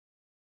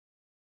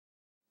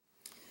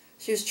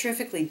She was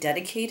terrifically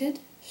dedicated.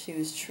 She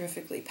was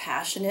terrifically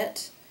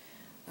passionate,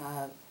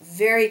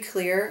 very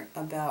clear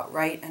about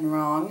right and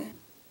wrong,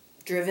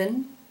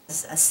 driven.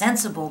 A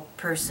sensible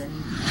person.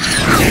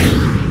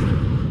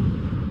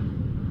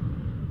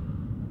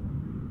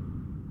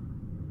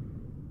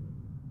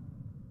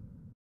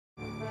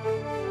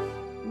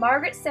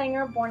 Margaret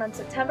Sanger, born on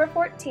September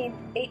 14,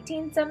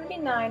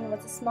 1879,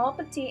 was a small,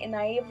 petite, and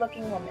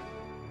naive-looking woman.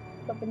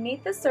 But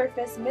beneath the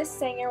surface, Miss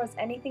Sanger was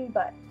anything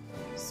but.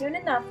 Soon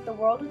enough, the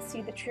world would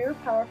see the true,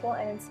 powerful,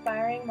 and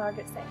inspiring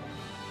Margaret Sanger.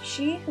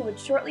 She who would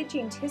shortly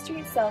change history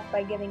itself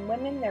by giving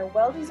women their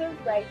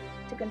well-deserved right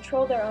to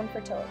control their own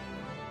fertility,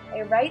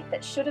 a right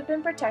that should have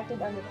been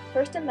protected under the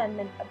First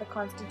Amendment of the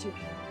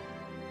Constitution.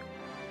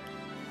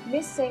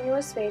 Miss Sanger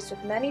was faced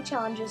with many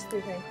challenges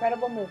through her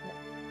incredible movement.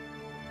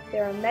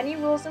 There were many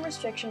rules and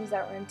restrictions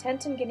that were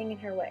intent on getting in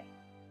her way,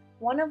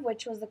 one of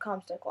which was the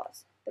Comstock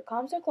Laws. The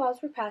Comstock Laws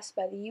were passed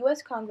by the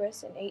U.S.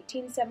 Congress in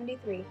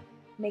 1873,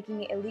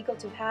 making it illegal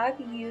to have,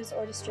 use,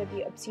 or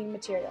distribute obscene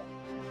material,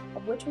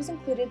 of which was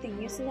included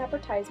the use and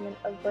advertisement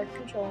of birth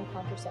control and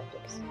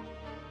contraceptives.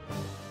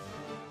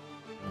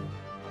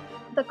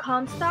 The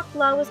Comstock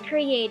Law was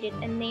created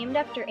and named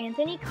after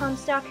Anthony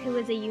Comstock, who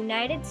was a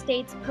United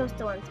States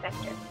postal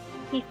inspector.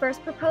 He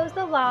first proposed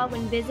the law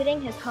when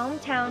visiting his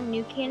hometown,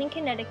 New Canaan,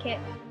 Connecticut,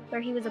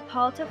 where he was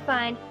appalled to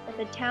find that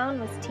the town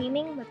was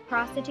teeming with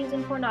prostitutes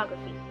and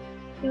pornography.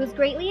 He was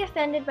greatly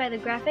offended by the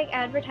graphic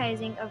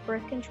advertising of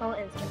birth control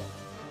instruments.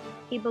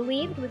 He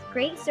believed with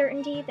great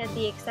certainty that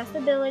the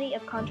accessibility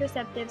of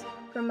contraceptives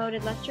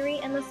promoted luxury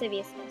and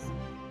lasciviousness.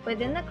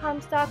 Within the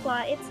Comstock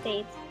Law, it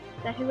states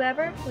that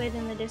whoever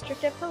within the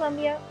District of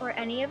Columbia or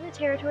any of the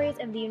territories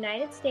of the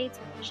United States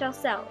shall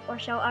sell, or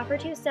shall offer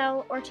to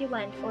sell, or to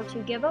lend, or to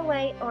give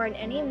away, or in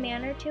any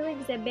manner to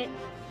exhibit,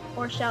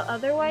 or shall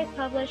otherwise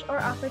publish or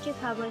offer to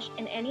publish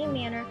in any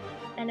manner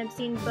an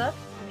obscene book,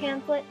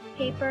 pamphlet,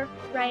 paper,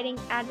 writing,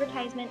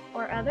 advertisement,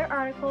 or other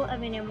article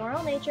of an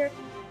immoral nature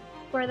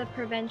for the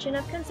prevention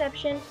of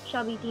conception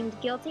shall be deemed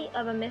guilty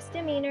of a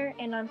misdemeanor,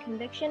 and on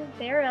conviction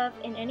thereof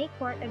in any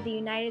court of the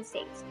United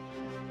States.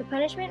 The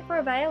punishment for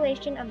a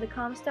violation of the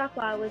Comstock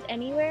Law was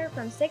anywhere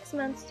from 6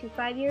 months to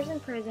 5 years in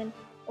prison,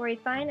 or a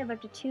fine of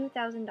up to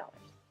 $2,000.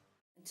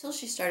 Until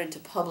she started to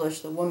publish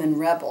The Woman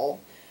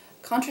Rebel,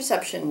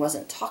 contraception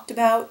wasn't talked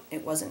about,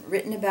 it wasn't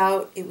written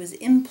about, it was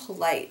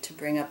impolite to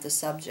bring up the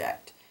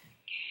subject.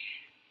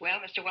 Well,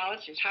 Mr.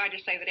 Wallace, it's hard to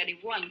say that any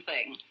one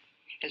thing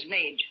has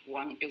made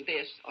one do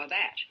this or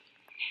that.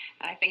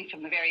 I think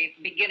from the very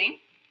beginning,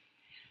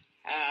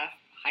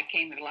 I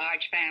came with a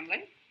large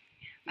family.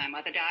 My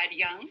mother died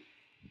young,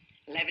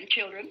 11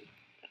 children.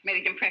 That made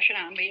an impression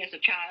on me as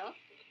a child.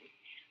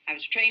 I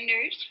was a trained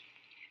nurse,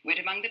 went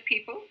among the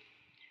people.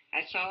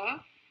 I saw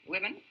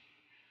women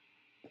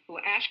who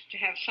asked to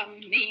have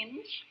some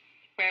means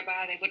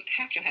whereby they wouldn't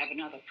have to have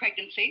another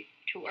pregnancy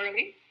too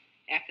early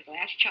after the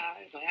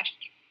last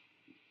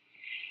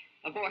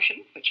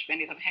abortion, which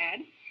many of them had.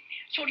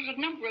 So there's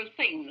a number of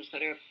things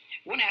that are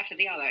one after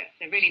the other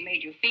that really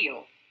made you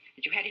feel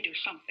that you had to do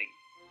something.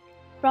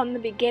 From the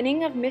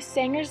beginning of Miss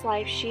Sanger's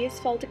life, she has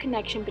felt a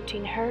connection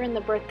between her and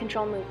the birth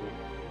control movement.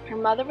 Her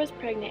mother was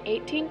pregnant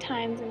 18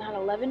 times and had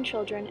 11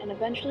 children, and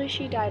eventually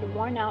she died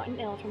worn out and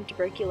ill from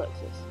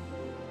tuberculosis.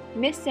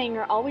 Miss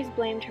Sanger always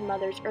blamed her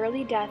mother's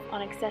early death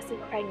on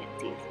excessive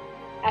pregnancies.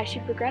 As she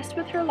progressed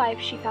with her life,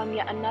 she found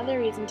yet another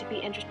reason to be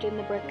interested in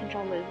the birth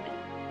control movement: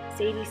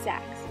 Sadie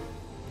Sachs.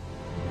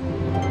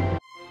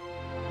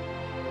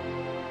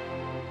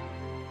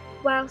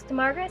 Whilst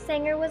Margaret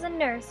Sanger was a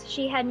nurse,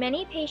 she had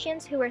many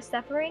patients who were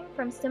suffering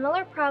from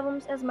similar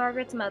problems as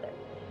Margaret's mother.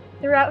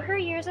 Throughout her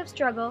years of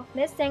struggle,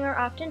 Miss Sanger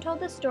often told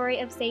the story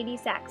of Sadie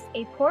Sachs,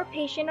 a poor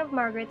patient of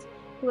Margaret's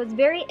who was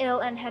very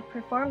ill and had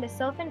performed a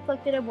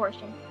self-inflicted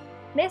abortion.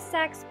 Miss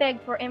Sachs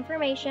begged for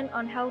information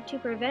on how to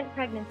prevent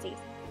pregnancies.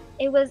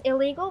 It was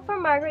illegal for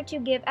Margaret to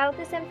give out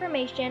this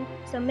information,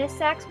 so Miss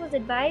Sachs was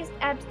advised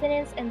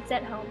abstinence and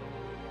sent home.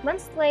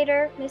 Months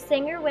later, Miss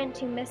Sanger went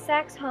to Miss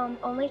Sachs' home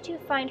only to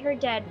find her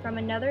dead from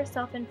another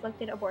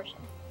self-inflicted abortion.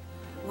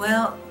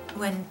 Well,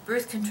 when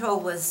birth control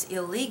was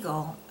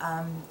illegal,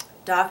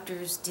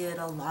 doctors did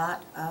a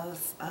lot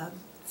of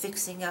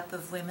fixing up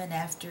of women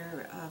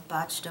after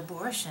botched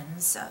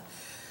abortions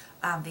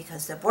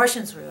because the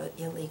abortions were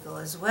illegal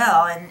as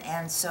well,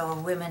 and so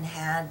women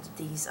had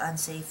these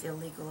unsafe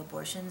illegal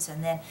abortions,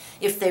 and then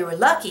if they were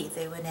lucky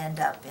they would end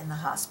up in the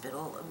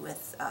hospital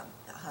with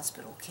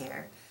hospital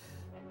care.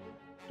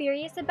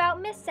 Furious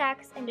about Miss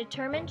Sachs and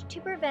determined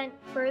to prevent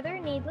further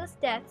needless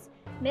deaths,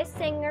 Miss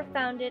Sanger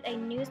founded a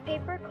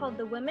newspaper called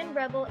The Woman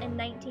Rebel in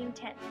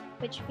 1910,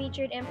 which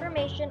featured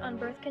information on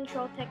birth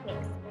control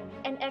techniques.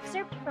 An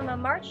excerpt from a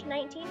March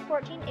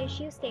 1914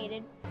 issue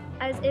stated,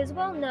 "As is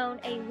well known,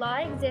 a law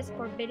exists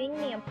forbidding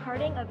the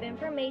imparting of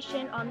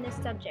information on this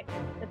subject,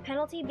 the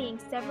penalty being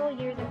several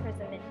years'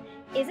 imprisonment.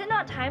 Is it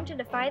not time to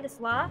defy this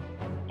law?"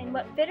 And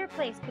what fitter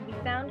place could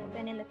be found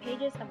than in the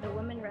pages of The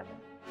Woman Rebel?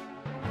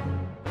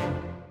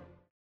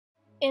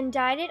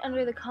 Indicted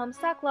under the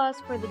Comstock laws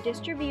for the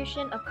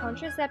distribution of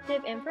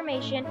contraceptive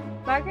information,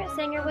 Margaret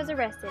Sanger was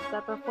arrested,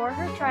 but before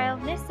her trial,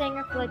 Miss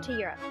Sanger fled to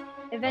Europe.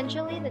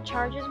 Eventually, the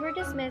charges were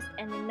dismissed,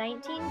 and in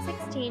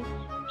 1916,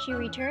 she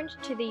returned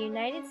to the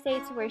United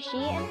States, where she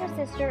and her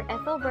sister,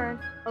 Ethel Byrne,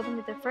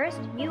 opened the first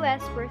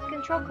U.S. birth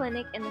control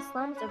clinic in the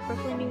slums of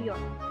Brooklyn, New York.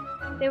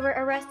 They were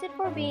arrested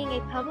for being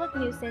a public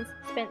nuisance,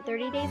 spent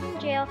 30 days in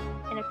jail,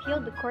 and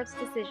appealed the court's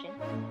decision.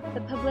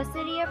 The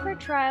publicity of her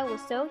trial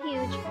was so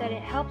huge that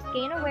it helped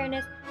gain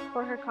awareness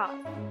for her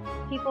cause.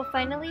 People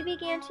finally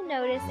began to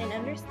notice and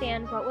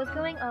understand what was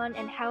going on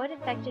and how it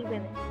affected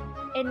women.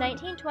 In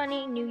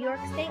 1920, New York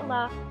state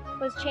law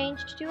was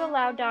changed to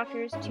allow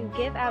doctors to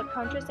give out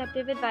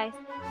contraceptive advice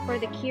for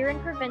the cure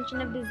and prevention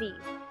of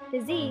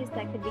disease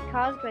that could be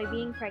caused by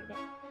being pregnant.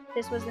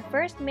 This was the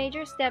first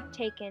major step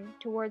taken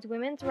towards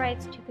women's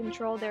rights to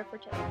control their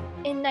fertility.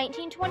 In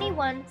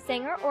 1921,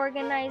 Sanger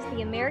organized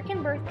the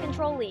American Birth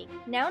Control League,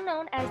 now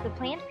known as the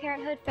Planned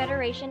Parenthood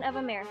Federation of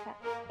America,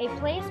 a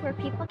place where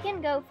people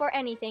can go for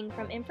anything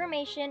from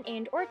information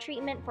and/or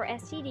treatment for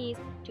STDs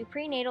to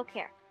prenatal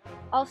care.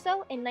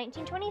 Also, in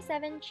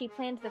 1927, she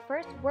planned the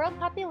first World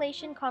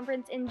Population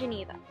Conference in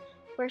Geneva,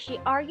 where she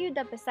argued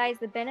that besides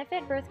the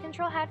benefit birth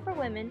control had for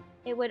women,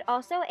 it would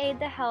also aid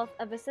the health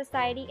of a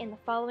society in the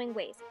following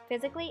ways: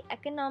 physically,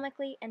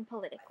 economically, and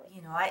politically.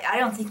 You know, I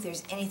don't think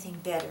there's anything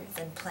better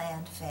than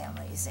planned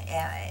families,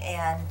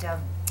 and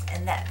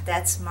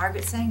that's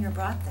Margaret Sanger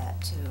brought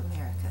that to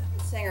America.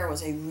 Sanger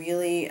was a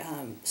really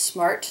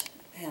smart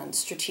and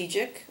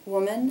strategic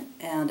woman,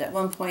 and at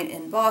one point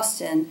in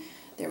Boston,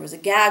 there was a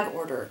gag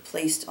order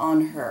placed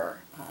on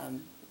her.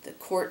 The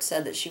court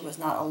said that she was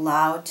not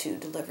allowed to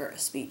deliver a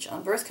speech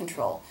on birth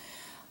control.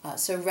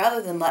 So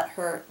rather than let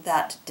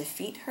that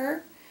defeat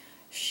her,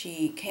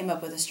 she came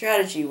up with a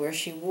strategy where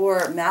she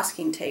wore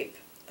masking tape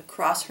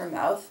across her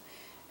mouth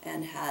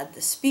and had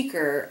the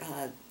speaker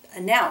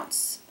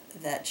announce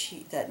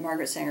that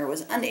Margaret Sanger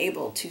was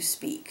unable to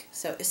speak.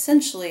 So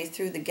essentially,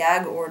 through the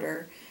gag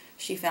order,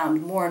 she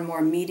found more and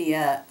more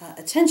media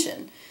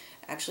attention.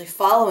 Actually,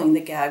 following the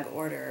gag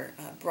order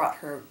brought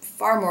her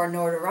far more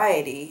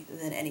notoriety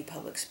than any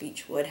public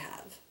speech would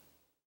have.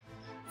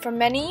 For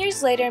many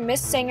years later,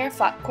 Miss Sanger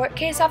fought court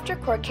case after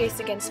court case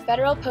against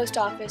federal post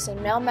office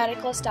and male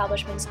medical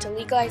establishments to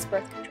legalize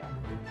birth control.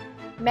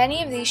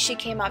 Many of these she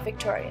came out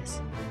victorious.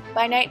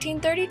 By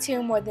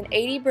 1932, more than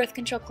 80 birth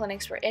control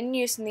clinics were in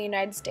use in the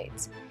United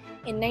States.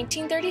 In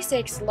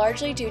 1936,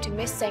 largely due to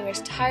Miss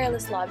Sanger's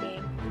tireless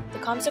lobbying, the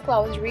Comstock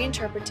Law was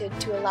reinterpreted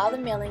to allow the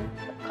mailing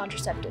of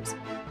contraceptives,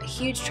 a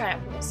huge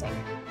triumph for Miss Sanger.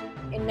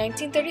 In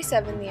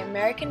 1937, the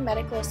American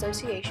Medical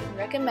Association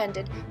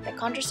recommended that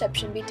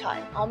contraception be taught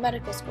in all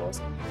medical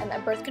schools and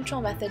that birth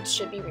control methods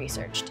should be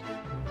researched.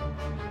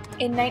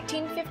 In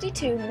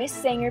 1952, Miss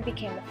Sanger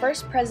became the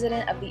first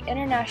president of the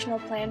International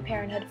Planned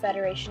Parenthood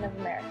Federation of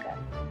America.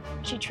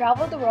 She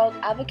traveled the world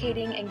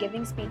advocating and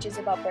giving speeches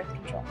about birth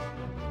control.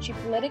 She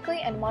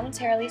politically and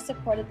monetarily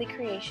supported the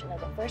creation of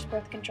the first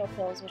birth control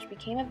pills, which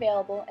became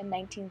available in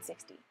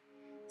 1960.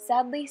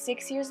 Sadly,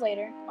 6 years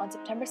later, on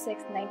September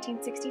 6,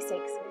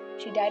 1966,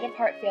 she died of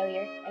heart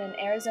failure in an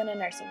Arizona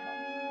nursing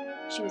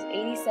home. She was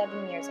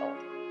 87 years old.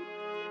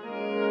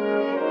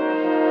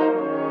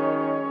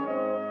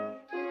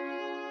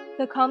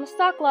 The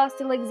Comstock Law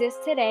still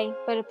exists today,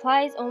 but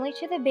applies only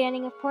to the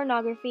banning of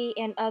pornography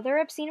and other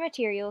obscene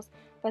materials,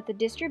 but the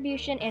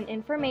distribution and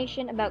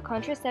information about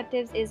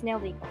contraceptives is now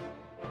legal.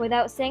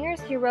 Without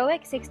Sanger's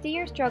heroic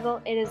 60-year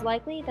struggle, it is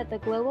likely that the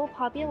global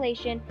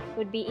population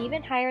would be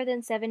even higher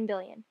than 7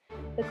 billion.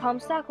 The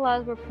Comstock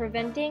laws were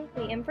preventing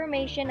the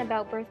information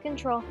about birth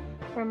control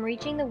from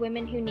reaching the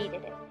women who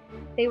needed it.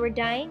 They were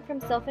dying from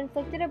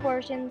self-inflicted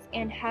abortions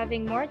and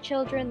having more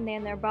children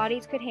than their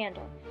bodies could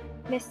handle.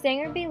 Miss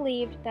Sanger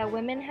believed that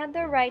women had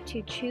the right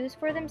to choose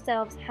for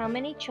themselves how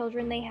many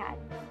children they had.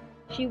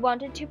 She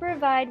wanted to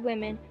provide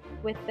women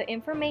with the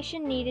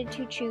information needed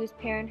to choose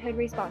parenthood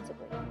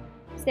responsibly.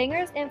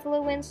 Sanger's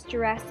influence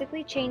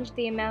drastically changed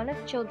the amount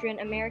of children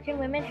American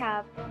women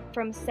have,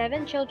 from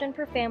 7 children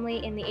per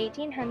family in the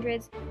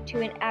 1800s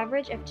to an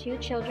average of 2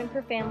 children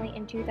per family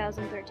in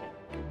 2013.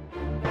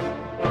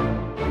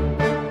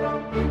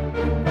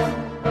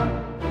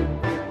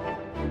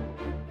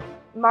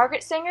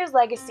 Margaret Sanger's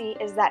legacy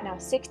is that now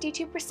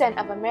 62%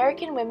 of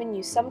American women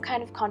use some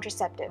kind of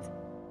contraceptive.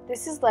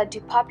 This has led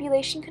to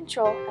population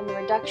control and the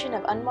reduction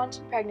of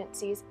unwanted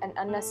pregnancies and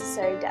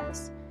unnecessary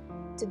deaths.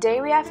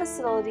 Today we have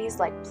facilities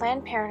like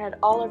Planned Parenthood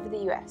all over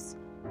the U.S.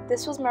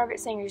 This was Margaret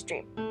Sanger's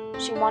dream.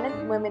 She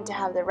wanted women to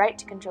have the right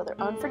to control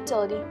their own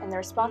fertility and the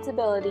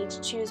responsibility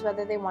to choose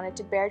whether they wanted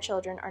to bear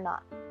children or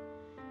not.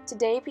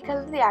 Today,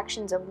 because of the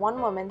actions of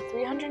one woman,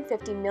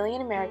 350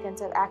 million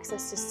Americans have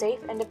access to safe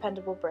and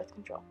dependable birth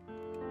control.